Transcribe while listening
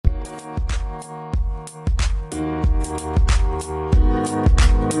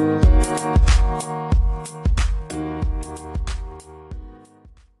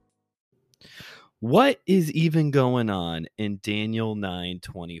What is even going on in Daniel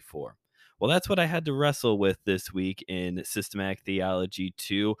 9:24? Well, that's what I had to wrestle with this week in Systematic Theology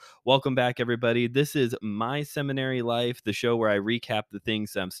 2. Welcome back, everybody. This is My Seminary Life, the show where I recap the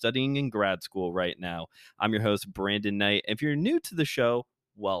things I'm studying in grad school right now. I'm your host, Brandon Knight. If you're new to the show,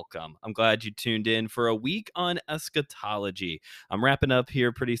 welcome. I'm glad you tuned in for a week on eschatology. I'm wrapping up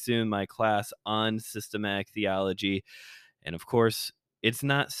here pretty soon my class on systematic theology. And of course, it's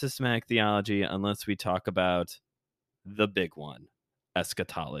not systematic theology unless we talk about the big one,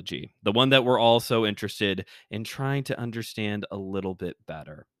 eschatology, the one that we're all so interested in trying to understand a little bit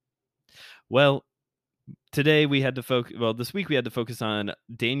better. Well, today we had to focus, this week we had to focus on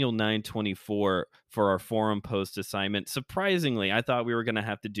Daniel 9:24 for our forum post assignment. Surprisingly, I thought we were going to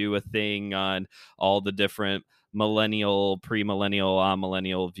have to do a thing on all the different millennial, premillennial,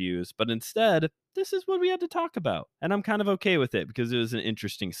 amillennial views, but instead, this is what we had to talk about. And I'm kind of okay with it because it was an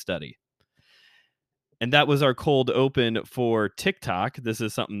interesting study. And that was our cold open for TikTok. This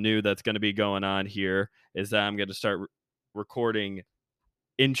is something new that's going to be going on here, is that I'm going to start recording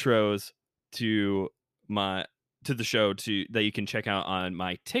intros to my the show that you can check out on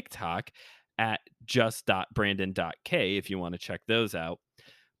my TikTok at just.brandon.k if you want to check those out.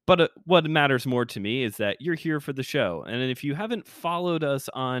 But what matters more to me is that you're here for the show. And if you haven't followed us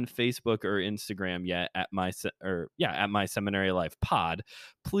on Facebook or Instagram yet at my Seminary Life Pod,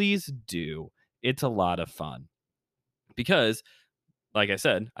 please do. It's a lot of fun. Because like I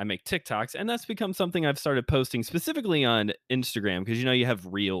said, I make TikToks, and that's become something I've started posting specifically on Instagram because, you have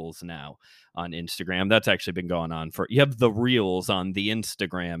Reels now on Instagram. That's actually been going on you have the Reels on the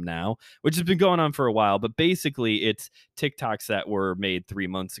Instagram now, which has been going on for a while. But basically, it's TikToks that were made 3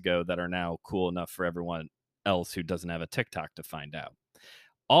 months ago that are now cool enough for everyone else who doesn't have a TikTok to find out.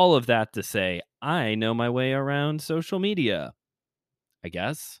 All of that to say, I know my way around social media, I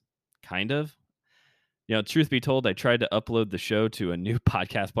guess, kind of. Truth be told, I tried to upload the show to a new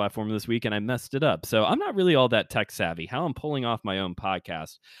podcast platform this week and I messed it up. So I'm not really all that tech savvy. How I'm pulling off my own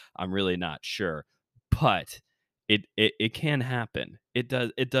podcast, I'm really not sure. But it can happen. It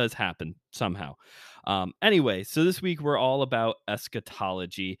does happen somehow. Anyway, so this week we're all about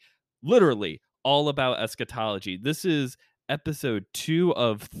eschatology. Literally all about eschatology. This is episode 2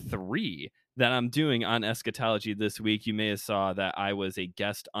 of 3 that I'm doing on eschatology this week. You may have saw that I was a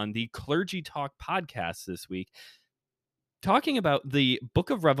guest on the Clergy Talk podcast this week, talking about the book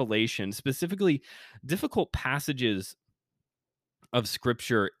of Revelation, specifically difficult passages of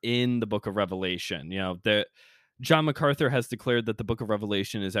scripture in the book of Revelation. John MacArthur has declared that the book of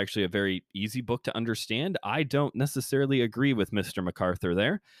Revelation is actually a very easy book to understand. I don't necessarily agree with Mr. MacArthur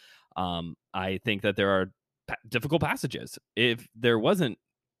there. I think that there are difficult passages. If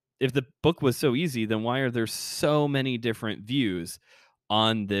the book was so easy, then why are there so many different views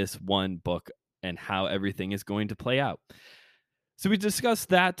on this one book and how everything is going to play out? So we discussed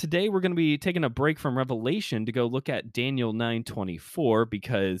that. Today we're going to be taking a break from Revelation to go look at Daniel 9:24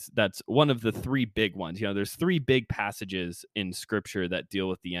 because that's one of the 3 big ones. There's 3 big passages in scripture that deal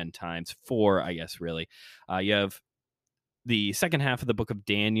with the end times. 4, I guess, really. You have the second half of the book of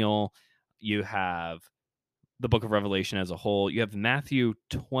Daniel. You have the book of Revelation as a whole. You have Matthew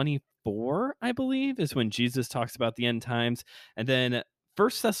 24, I believe, is when Jesus talks about the end times. And then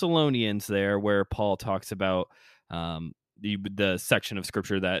First Thessalonians there, where Paul talks about the section of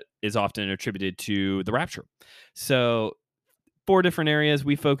scripture that is often attributed to the rapture. So 4 different areas.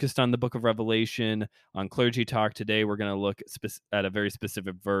 We focused on the book of Revelation on Clergy Talk. Today, we're going to look at a very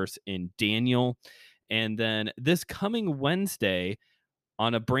specific verse in Daniel. And then this coming Wednesday,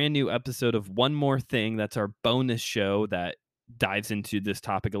 on a brand new episode of One More Thing, that's our bonus show that dives into this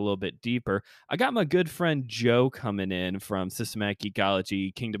topic a little bit deeper. I got my good friend Joe coming in from Systematic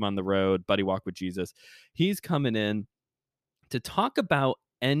Geekology, Kingdom on the Road, Buddy Walk with Jesus. He's coming in to talk about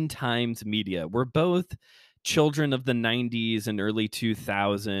end times media. We're both children of the 90s and early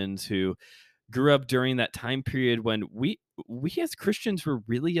 2000s who grew up during that time period when we as Christians were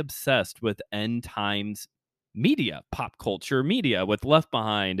really obsessed with end times media, pop culture media, with Left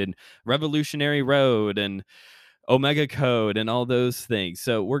Behind and Revolutionary Road and Omega Code and all those things.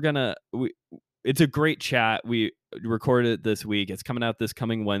 So it's a great chat. We recorded it this week. It's coming out this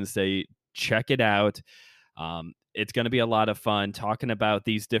coming Wednesday. Check it out. It's going to be a lot of fun talking about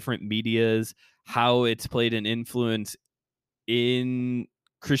these different medias, how it's played an influence in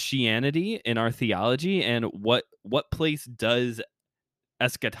Christianity, in our theology, and what place does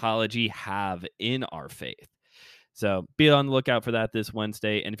eschatology have in our faith. So be on the lookout for that this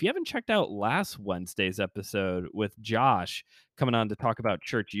Wednesday. And if you haven't checked out last Wednesday's episode with Josh coming on to talk about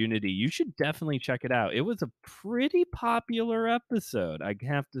church unity, you should definitely check it out. It was a pretty popular episode, I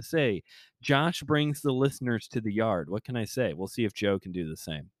have to say. Josh brings the listeners to the yard. What can I say? We'll see if Joe can do the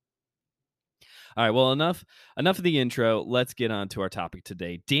same. All right, well, enough of the intro. Let's get on to our topic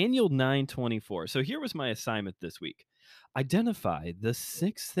today. Daniel 9:24. So here was my assignment this week. Identify the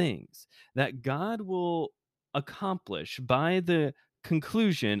 6 things that God will accomplish by the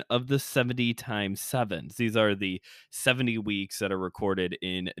conclusion of the 70 times 7s. These are the 70 weeks that are recorded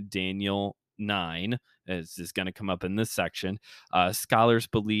in Daniel 9, as is going to come up in this section. Scholars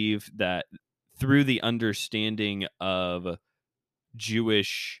believe that through the understanding of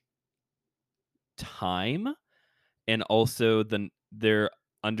Jewish time and also their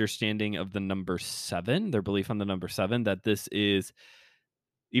understanding of the number 7, their belief on the number 7, that this is,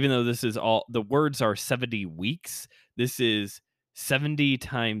 even though this is all the words are 70 weeks, this is 70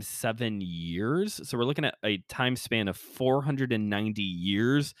 times 7 years. So we're looking at a time span of 490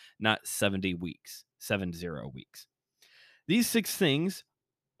 years, not 70 weeks, 70 weeks. These 6 things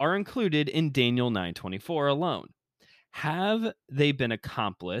are included in Daniel 9:24 alone. Have they been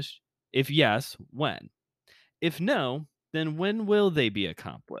accomplished? If yes, when? If no, then when will they be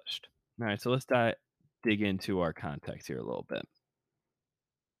accomplished? All right, so let's dig into our context here a little bit.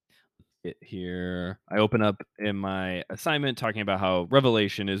 Get here. I open up in my assignment talking about how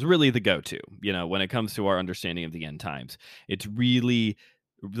Revelation is really the go-to, when it comes to our understanding of the end times. It's really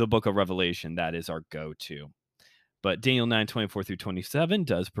the book of Revelation that is our go-to. But Daniel 9:24 through 27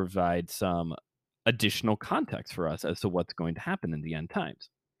 does provide some additional context for us as to what's going to happen in the end times.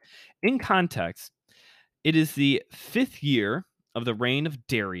 In context, it is the 5th year of the reign of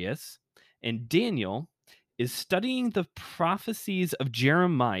Darius, and Daniel is studying the prophecies of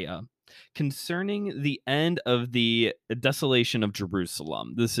Jeremiah concerning the end of the desolation of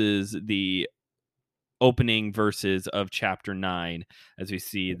Jerusalem. This is the opening verses of chapter 9, as we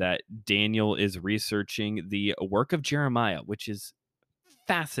see that Daniel is researching the work of Jeremiah, which is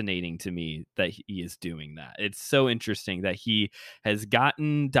fascinating to me that he is doing that. It's so interesting that he has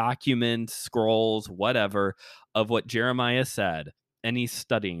gotten documents, scrolls, whatever, of what Jeremiah said, and he's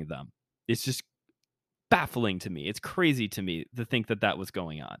studying them. It's just baffling to me. It's crazy to me to think that that was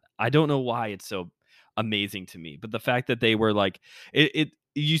going on. I don't know why it's so amazing to me, but the fact that they were like it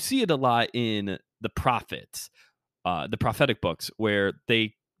you see it a lot in the prophets, the prophetic books, where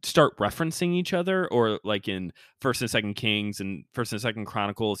they start referencing each other, or like in First and Second Kings and First and Second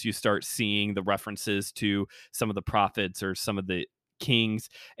Chronicles, you start seeing the references to some of the prophets or some of the kings,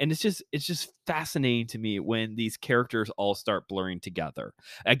 and it's just fascinating to me when these characters all start blurring together.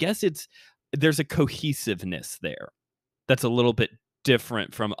 I guess there's a cohesiveness there that's a little bit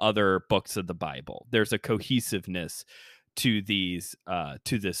different from other books of the Bible. There's a cohesiveness to this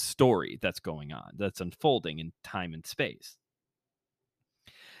story that's going on, that's unfolding in time and space.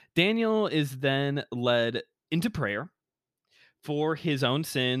 Daniel is then led into prayer for his own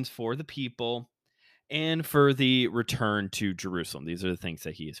sins, for the people, and for the return to Jerusalem. These are the things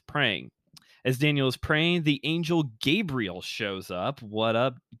that he is praying. As Daniel is praying, the angel Gabriel shows up. What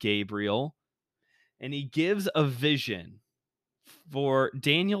up, Gabriel? And he gives a vision, for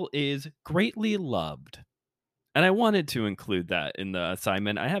Daniel is greatly loved. And I wanted to include that in the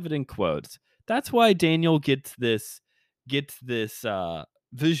assignment. I have it in quotes. That's why Daniel gets this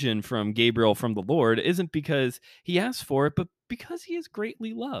vision from Gabriel from the Lord, isn't because he asked for it, but because he is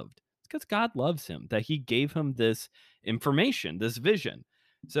greatly loved. It's because God loves him, that he gave him this information, this vision.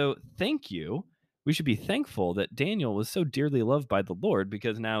 So thank you. We should be thankful that Daniel was so dearly loved by the Lord,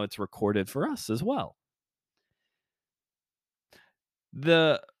 because now it's recorded for us as well.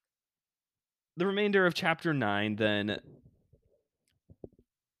 The remainder of chapter 9 then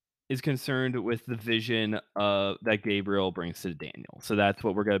is concerned with the vision that Gabriel brings to Daniel. So that's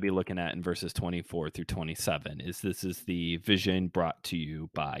what we're going to be looking at in verses 24 through 27. This is the vision brought to you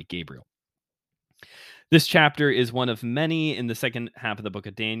by Gabriel. This chapter is one of many in the second half of the book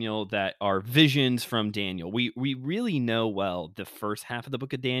of Daniel that are visions from Daniel. We really know well the first half of the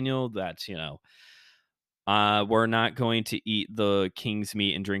book of Daniel. That's, we're not going to eat the king's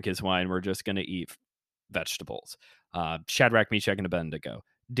meat and drink his wine. We're just going to eat vegetables. Shadrach, Meshach, and Abednego.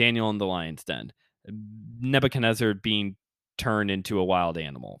 Daniel in the lion's den. Nebuchadnezzar being turned into a wild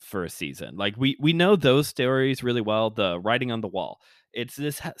animal for a season. Like we know those stories really well. The writing on the wall. It's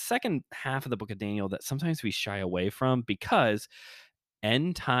this second half of the book of Daniel that sometimes we shy away from, because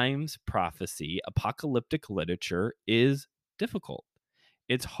end times prophecy, apocalyptic literature is difficult.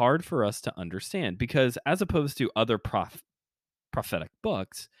 It's hard for us to understand, because as opposed to other prophetic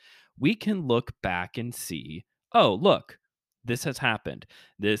books, we can look back and see oh, look, this has happened.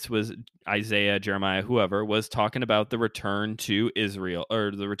 This was Isaiah, Jeremiah, whoever was talking about the return to Israel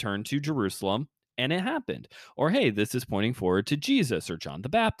or the return to Jerusalem, and it happened. Or, hey, this is pointing forward to Jesus or John the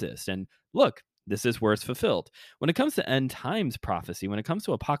Baptist. And look, this is where it's fulfilled. When it comes to end times prophecy, when it comes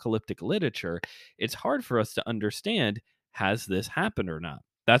to apocalyptic literature, it's hard for us to understand, has this happened or not?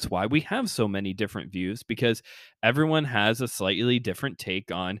 That's why we have so many different views, because everyone has a slightly different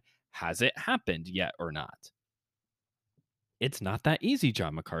take on, has it happened yet or not? It's not that easy,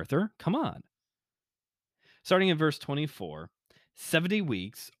 John MacArthur. Come on. Starting in verse 24, 70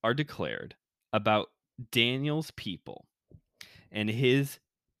 weeks are declared about Daniel's people and his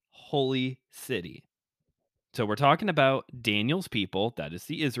holy city. So we're talking about Daniel's people, that is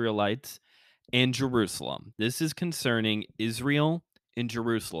the Israelites, and Jerusalem. This is concerning Israel and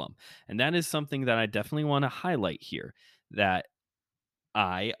Jerusalem. And that is something that I definitely want to highlight here, that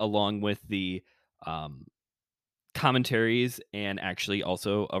I, along with the um, commentaries and actually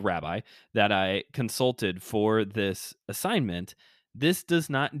also a rabbi that I consulted for this assignment, this does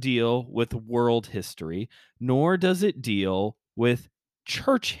not deal with world history, nor does it deal with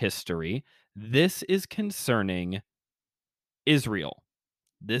church history. This is concerning Israel.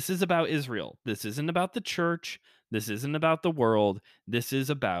 This is about Israel. This isn't about the church. This isn't about the world. This is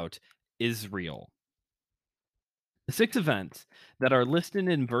about Israel. The six events that are listed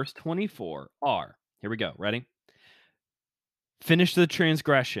in verse 24 are, here we go, ready? Finish the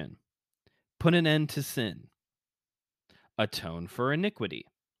transgression, put an end to sin, atone for iniquity,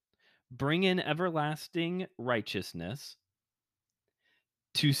 bring in everlasting righteousness,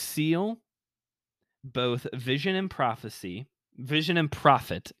 to seal both vision and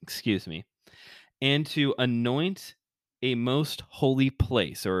prophet, excuse me, and to anoint a most holy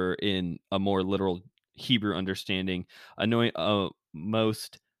place, or in a more literal Hebrew understanding, anoint a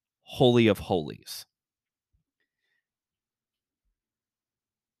most holy of holies.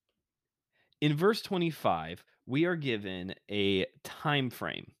 In verse 25, we are given a time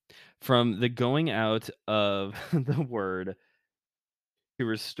frame from the going out of the word to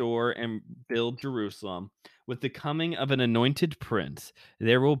restore and build Jerusalem. With the coming of an anointed prince,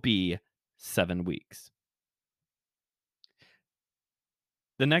 there will be 7 weeks.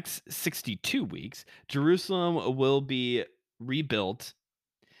 The next 62 weeks, Jerusalem will be rebuilt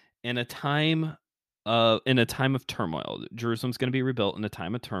in a time of turmoil. Jerusalem's going to be rebuilt in a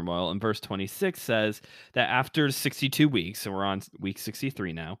time of turmoil. And verse 26 says that after 62 weeks, and we're on week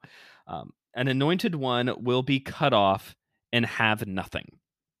 63 now, an anointed one will be cut off and have nothing.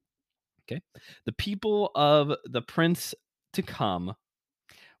 Okay. The people of the prince to come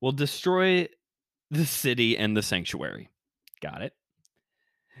will destroy the city and the sanctuary. Got it.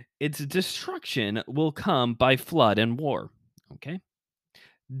 Its destruction will come by flood and war. Okay.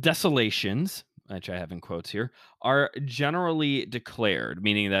 Desolations, which I have in quotes here, are generally declared,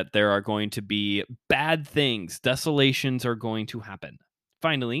 meaning that there are going to be bad things. Desolations are going to happen.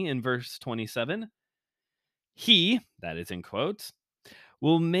 Finally, in verse 27, he, that is in quotes,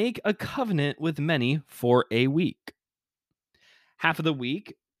 will make a covenant with many for a week. Half of the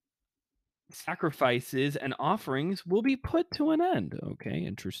week, sacrifices and offerings will be put to an end. Okay,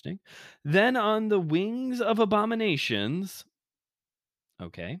 interesting. Then on the wings of abominations,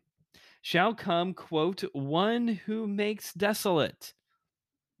 okay, shall come, quote, one who makes desolate,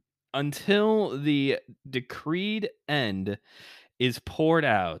 until the decreed end is poured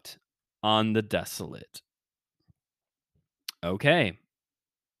out on the desolate. Okay.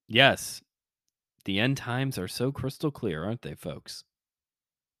 Yes, the end times are so crystal clear, aren't they, folks?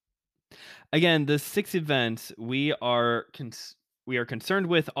 Again, the six events we are concerned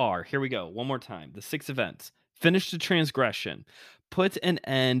with are, here we go, one more time. The six events: finish the transgression, put an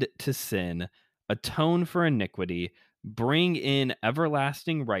end to sin, atone for iniquity, bring in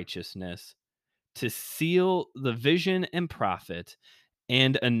everlasting righteousness, to seal the vision and prophet,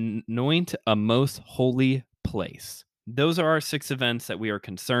 and anoint a most holy place. Those are our six events that we are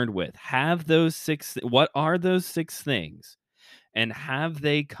concerned with. Have those six, what are those six things? And have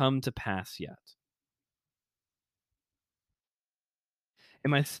they come to pass yet? In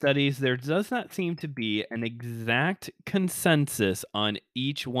my studies, there does not seem to be an exact consensus on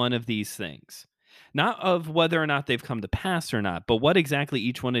each one of these things. Not of whether or not they've come to pass or not, but what exactly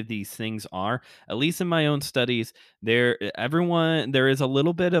each one of these things are. At least in my own studies, there is a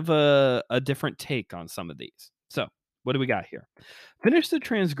little bit of a different take on some of these. So, what do we got here? Finish the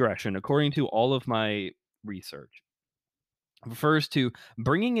transgression, according to all of my research, refers to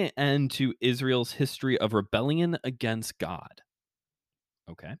bringing an end to Israel's history of rebellion against God.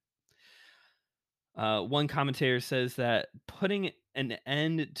 Okay. One commentator says that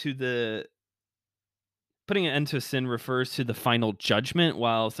Putting an end to sin refers to the final judgment,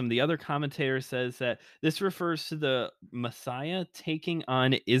 while some of the other commentators says that this refers to the Messiah taking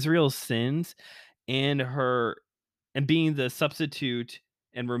on Israel's sins and her and being the substitute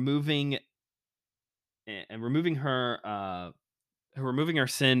and removing her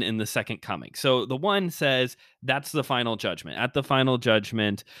sin in the second coming. So the one says that's the final judgment. At the final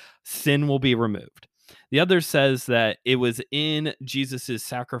judgment, sin will be removed. The other says that it was in Jesus's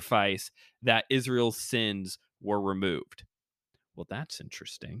sacrifice that Israel's sins were removed. Well, that's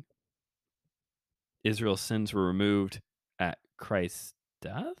interesting. Israel's sins were removed at Christ's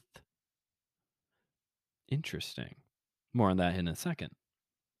death? Interesting. More on that in a second.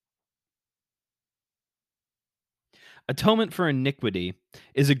 Atonement for iniquity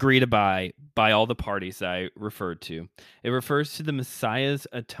is agreed by all the parties that I referred to. It refers to the Messiah's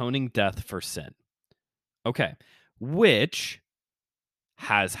atoning death for sin. Okay, which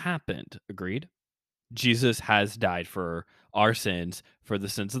has happened. Agreed? Jesus has died for our sins, for the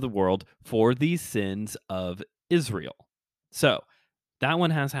sins of the world, for the sins of Israel. So that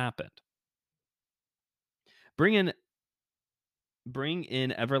one has happened. Bring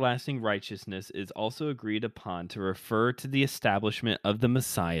in everlasting righteousness is also agreed upon to refer to the establishment of the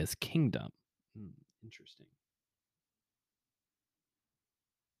Messiah's kingdom. Interesting.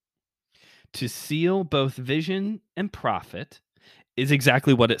 To seal both vision and prophet is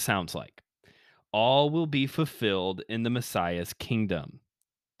exactly what it sounds like. All will be fulfilled in the Messiah's kingdom.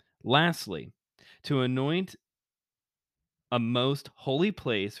 Lastly, to anoint a most holy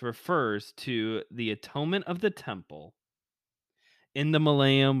place refers to the atonement of the temple in the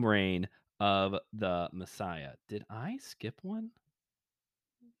millennium reign of the Messiah. Did I skip one?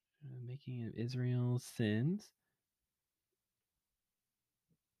 Making of Israel's sins.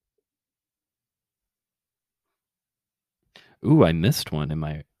 Ooh, I missed one in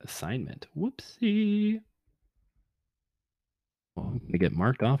my assignment. Whoopsie. Well, I'm going to get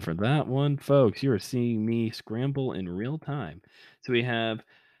marked off for that one, folks. You are seeing me scramble in real time. So we have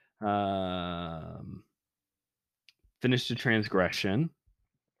finish the transgression.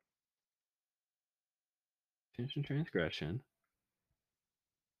 Finish the transgression.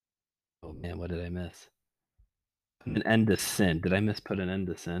 Oh man, what did I miss? Put an end to sin. Did I miss put an end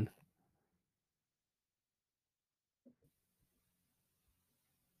to sin?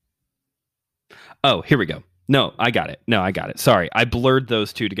 Oh, here we go. No, I got it. Sorry, I blurred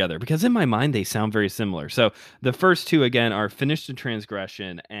those two together because in my mind they sound very similar. So the first two again are finish the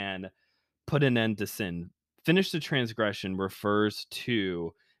transgression and put an end to sin. Finish the transgression refers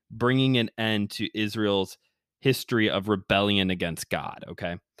to bringing an end to Israel's history of rebellion against God.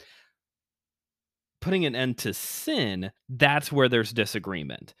 Okay. Putting an end to sin, that's where there's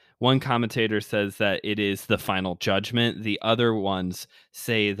disagreement. One commentator says that it is the final judgment. The other ones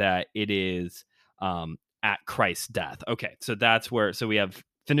say that it is at Christ's death. Okay, so that's where. So we have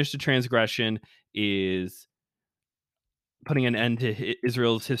finished the transgression is putting an end to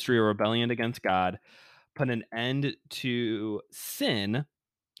Israel's history of rebellion against God. Put an end to sin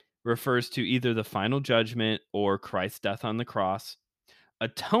refers to either the final judgment or Christ's death on the cross.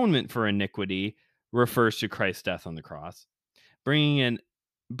 Atonement for iniquity refers to Christ's death on the cross. Bringing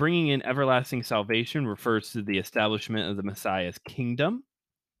in everlasting salvation refers to the establishment of the Messiah's kingdom.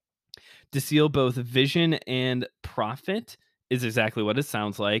 To seal both vision and prophet is exactly what it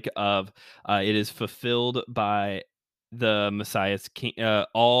sounds like. It is fulfilled by the Messiah's king.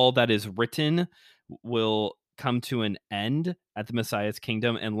 All that is written will come to an end at the Messiah's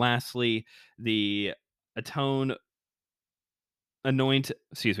kingdom. And lastly, the atone anoint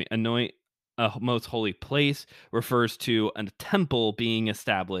a most holy place refers to a temple being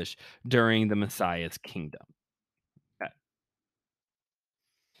established during the Messiah's kingdom. Okay.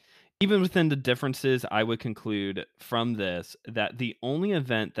 Even within the differences, I would conclude from this that the only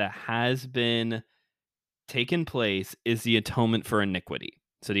event that has been taken place is the atonement for iniquity.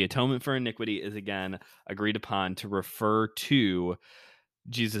 So the atonement for iniquity is again agreed upon to refer to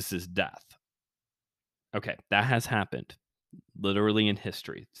Jesus's death. Okay, that has happened literally in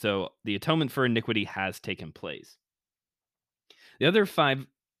history. So the atonement for iniquity has taken place. The other 5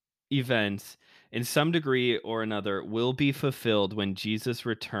 events, in some degree or another, will be fulfilled when Jesus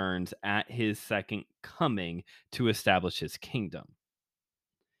returns at his second coming to establish his kingdom.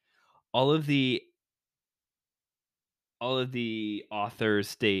 All of the authors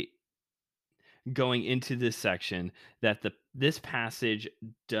state going into this section that this passage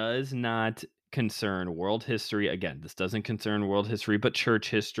does not concern world history. Again, this doesn't concern world history, but church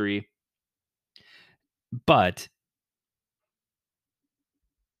history. But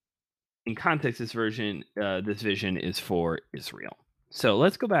in context, this vision is for Israel. So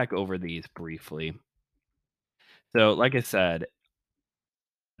let's go back over these briefly. So, like I said,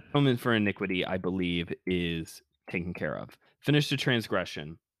 atonement for iniquity, I believe, is taken care of. Finish the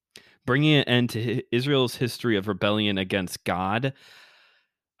transgression. Bringing an end to Israel's history of rebellion against God,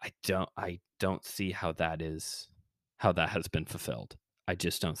 I don't see how that has been fulfilled. I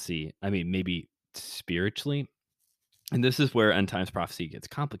just don't see. I mean, maybe spiritually, and this is where end times prophecy gets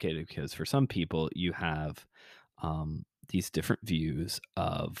complicated because for some people you have these different views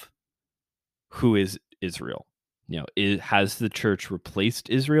of who is Israel. Has the church replaced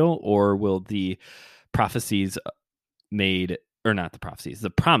Israel, or will the prophecies made, or not the prophecies, the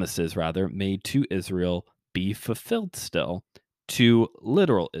promises rather made to Israel be fulfilled still to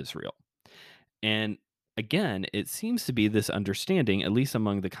literal Israel? And again, it seems to be this understanding, at least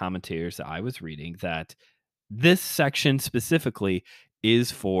among the commentators that I was reading, that this section specifically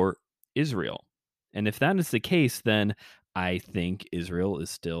is for Israel. And if that is the case, then I think Israel is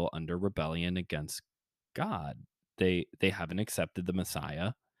still under rebellion against God. They haven't accepted the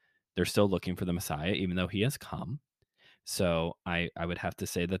Messiah. They're still looking for the Messiah, even though he has come. So I would have to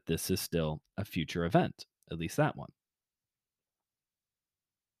say that this is still a future event, at least that one.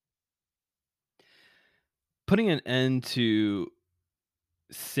 Putting an end to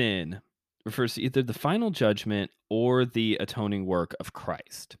sin refers to either the final judgment or the atoning work of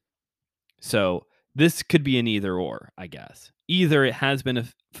Christ. So this could be an either or, I guess. Either it has been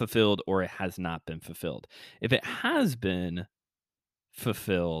fulfilled or it has not been fulfilled. If it has been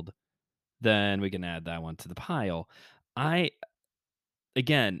fulfilled, then we can add that one to the pile. I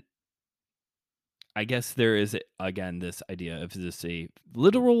again, I guess there is again this idea of, is this a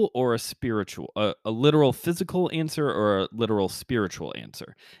literal or a spiritual, a literal physical answer or a literal spiritual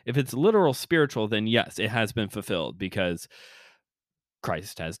answer. If it's literal spiritual, then yes, it has been fulfilled because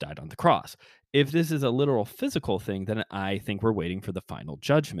Christ has died on the cross. If this is a literal physical thing, then I think we're waiting for the final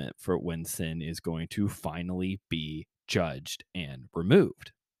judgment for when sin is going to finally be judged and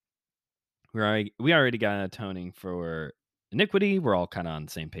removed. We already got an atoning for iniquity. We're all kind of on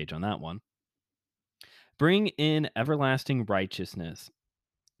the same page on that one. Bring in everlasting righteousness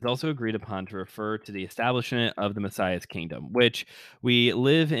is also agreed upon to refer to the establishment of the Messiah's kingdom, which we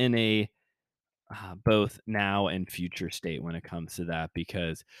live in a both now and future state when it comes to that,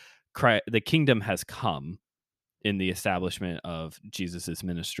 because the kingdom has come in the establishment of Jesus's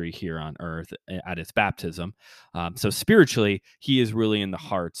ministry here on earth at his baptism. So spiritually, he is really in the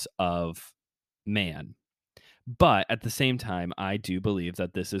hearts of man. But at the same time, I do believe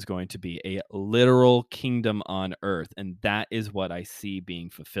that this is going to be a literal kingdom on earth. And that is what I see being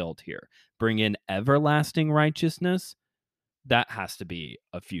fulfilled here. Bring in everlasting righteousness. That has to be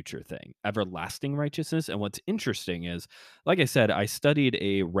a future thing, everlasting righteousness. And what's interesting is, like I said, I studied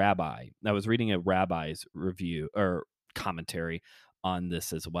a rabbi. I was reading a rabbi's review or commentary on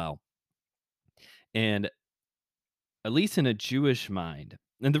this as well. And at least in a Jewish mind,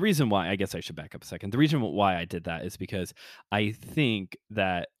 and the reason why, I guess I should back up a second. The reason why I did that is because I think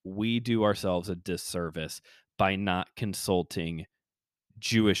that we do ourselves a disservice by not consulting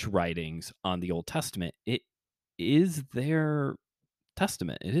Jewish writings on the Old Testament. It is their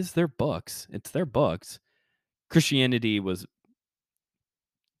testament. It is their books. It's their books. Christianity was,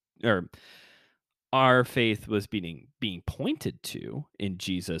 or our faith was being pointed to in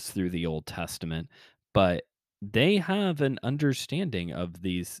Jesus through the Old Testament, but they have an understanding of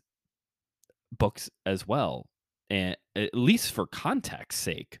these books as well. And at least for context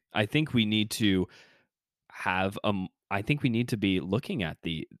sake, I think we need to I think we need to be looking at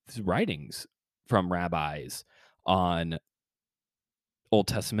the writings from rabbis on Old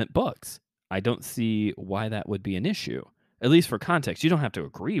Testament books. I don't see why that would be an issue. At least for context, you don't have to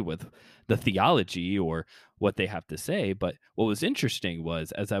agree with the theology or what they have to say. But what was interesting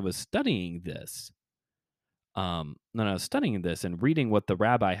was, as I was studying this, when I was studying this and reading what the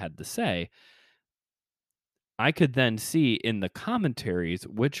rabbi had to say, I could then see in the commentaries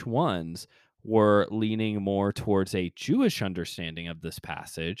which ones were leaning more towards a Jewish understanding of this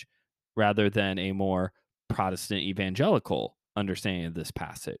passage rather than a more Protestant evangelical understanding of this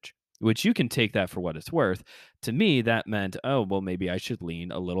passage, which you can take that for what it's worth. To me, that meant, oh, well, maybe I should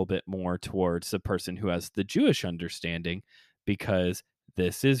lean a little bit more towards the person who has the Jewish understanding because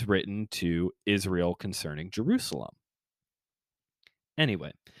this is written to Israel concerning Jerusalem.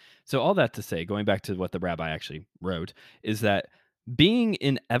 Anyway, so all that to say, going back to what the rabbi actually wrote, is that bring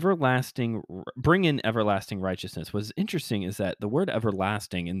in everlasting righteousness. What's interesting is that the word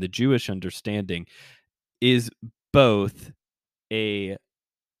everlasting in the Jewish understanding is both a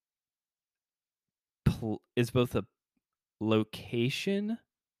a location.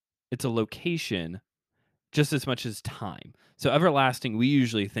 It's a location just as much as time. So everlasting we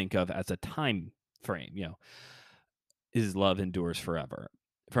usually think of as a time frame, his love endures forever,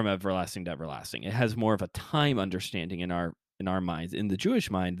 from everlasting to everlasting. It has more of a time understanding in our minds. In the Jewish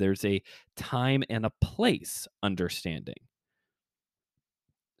mind, there's a time and a place understanding.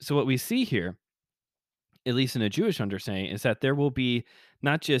 So what we see here, at least in a Jewish understanding, is that there will be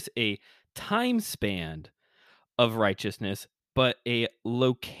not just a time span of righteousness, but a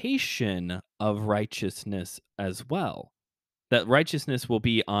location of righteousness as well. That righteousness will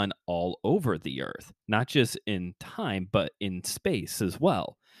be on all over the earth, not just in time, but in space as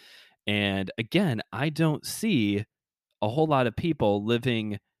well. And again, I don't see a whole lot of people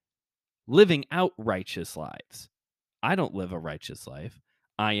living out righteous lives. I don't live a righteous life.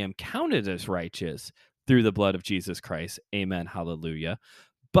 I am counted as righteous through the blood of Jesus Christ. Amen. Hallelujah.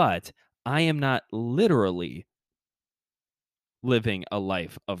 But I am not literally living a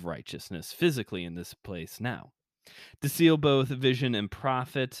life of righteousness physically in this place now. To seal both vision and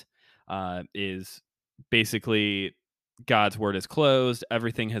prophet is basically God's word is closed,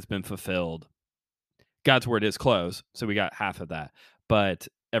 everything has been fulfilled. God's word is closed, so we got half of that, but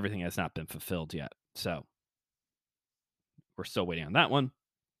everything has not been fulfilled yet. So we're still waiting on that one.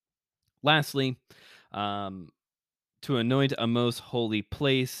 Lastly, um, to anoint a most holy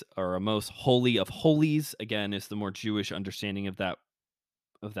place or a most holy of holies, again, is the more Jewish understanding of that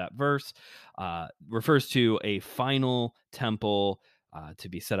verse, refers to a final temple to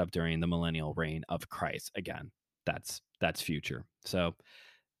be set up during the millennial reign of Christ. Again, that's future. So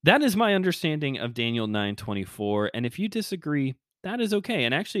that is my understanding of Daniel 9:24. And if you disagree, that is okay.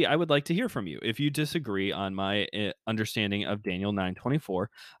 And actually, I would like to hear from you. If you disagree on my understanding of Daniel 9:24,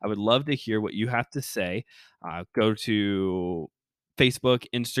 I would love to hear what you have to say. Go to Facebook,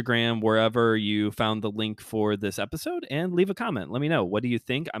 Instagram, wherever you found the link for this episode, and leave a comment. Let me know. What do you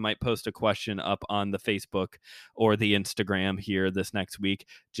think? I might post a question up on the Facebook or the Instagram here this next week,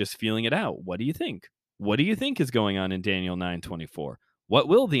 just feeling it out. What do you think? What do you think is going on in Daniel 9:24? What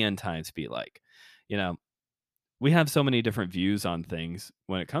will the end times be like? You know, we have so many different views on things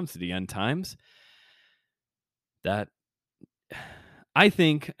when it comes to the end times that I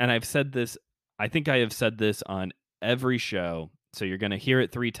think, and I've said this, I think I have said this on every show. So you're going to hear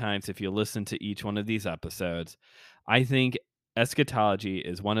it 3 times if you listen to each one of these episodes. I think eschatology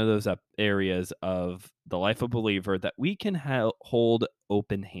is one of those areas of the life of a believer that we can hold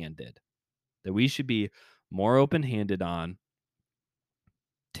open handed, that we should be more open handed on.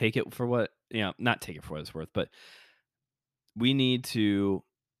 Take it for what, not take it for what it's worth, but we need to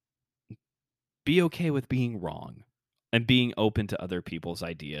be okay with being wrong and being open to other people's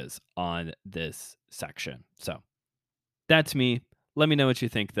ideas on this section. So that's me. Let me know what you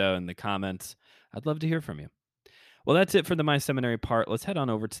think, though, in the comments. I'd love to hear from you. Well, that's it for the My Seminary part. Let's head on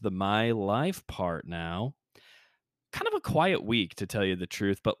over to the My Life part now. Kind of a quiet week, to tell you the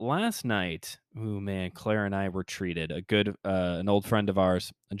truth, but last night, oh man, Claire and I were treated. An old friend of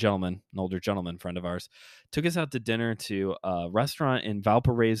ours, an older gentleman friend of ours, took us out to dinner to a restaurant in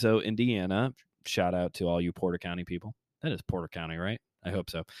Valparaiso, Indiana. Shout out to all you Porter County people. That is Porter County, right? I hope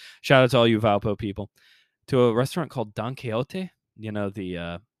so. Shout out to all you Valpo people. To a restaurant called Don Quixote.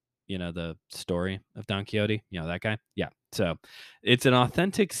 The story of Don Quixote. You know that guy? Yeah. So it's an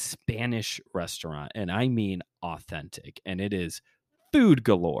authentic Spanish restaurant, and I mean authentic. And it is food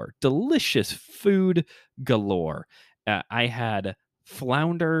galore, delicious food galore. I had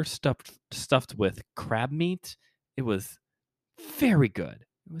flounder stuffed with crab meat. It was very good.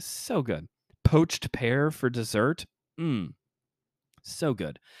 It was so good. Poached pear for dessert. So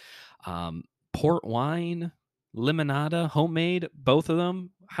good. Um, Port wine, limonada, homemade, both of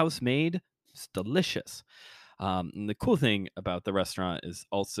them house made. It's delicious. And the cool thing about the restaurant is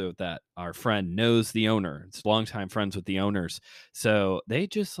also that our friend knows the owner. It's longtime friends with the owners, so they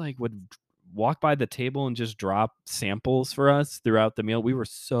just like would walk by the table and just drop samples for us throughout the meal. We were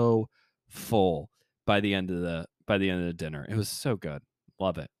so full by the end of the dinner. It was so good.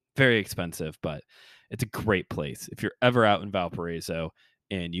 Love it. Very expensive, but it's a great place. If you're ever out in Valparaiso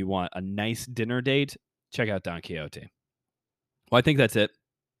and you want a nice dinner date, check out Don Quixote. Well, I think that's it.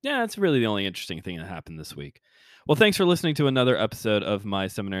 Yeah, that's really the only interesting thing that happened this week. Well, thanks for listening to another episode of My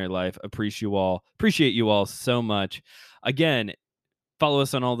Seminary Life. Appreciate you all so much. Again, follow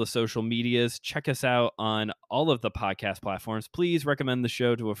us on all the social medias. Check us out on all of the podcast platforms. Please recommend the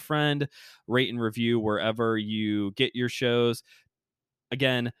show to a friend. Rate and review wherever you get your shows.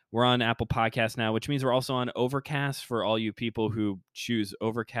 Again, we're on Apple Podcasts now, which means we're also on Overcast for all you people who choose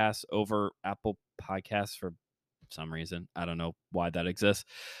Overcast over Apple Podcasts for some reason. I don't know why that exists.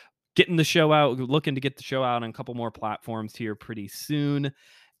 Getting the show out, looking to get the show out on a couple more platforms here pretty soon.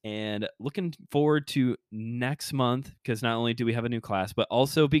 And looking forward to next month, because not only do we have a new class, but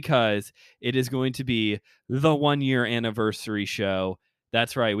also because it is going to be the 1 year anniversary show.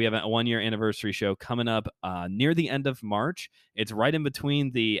 That's right. We have a 1 year anniversary show coming up near the end of March. It's right in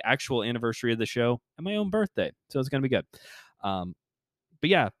between the actual anniversary of the show and my own birthday. So it's going to be good. But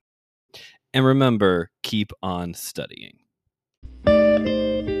yeah. And remember, keep on studying.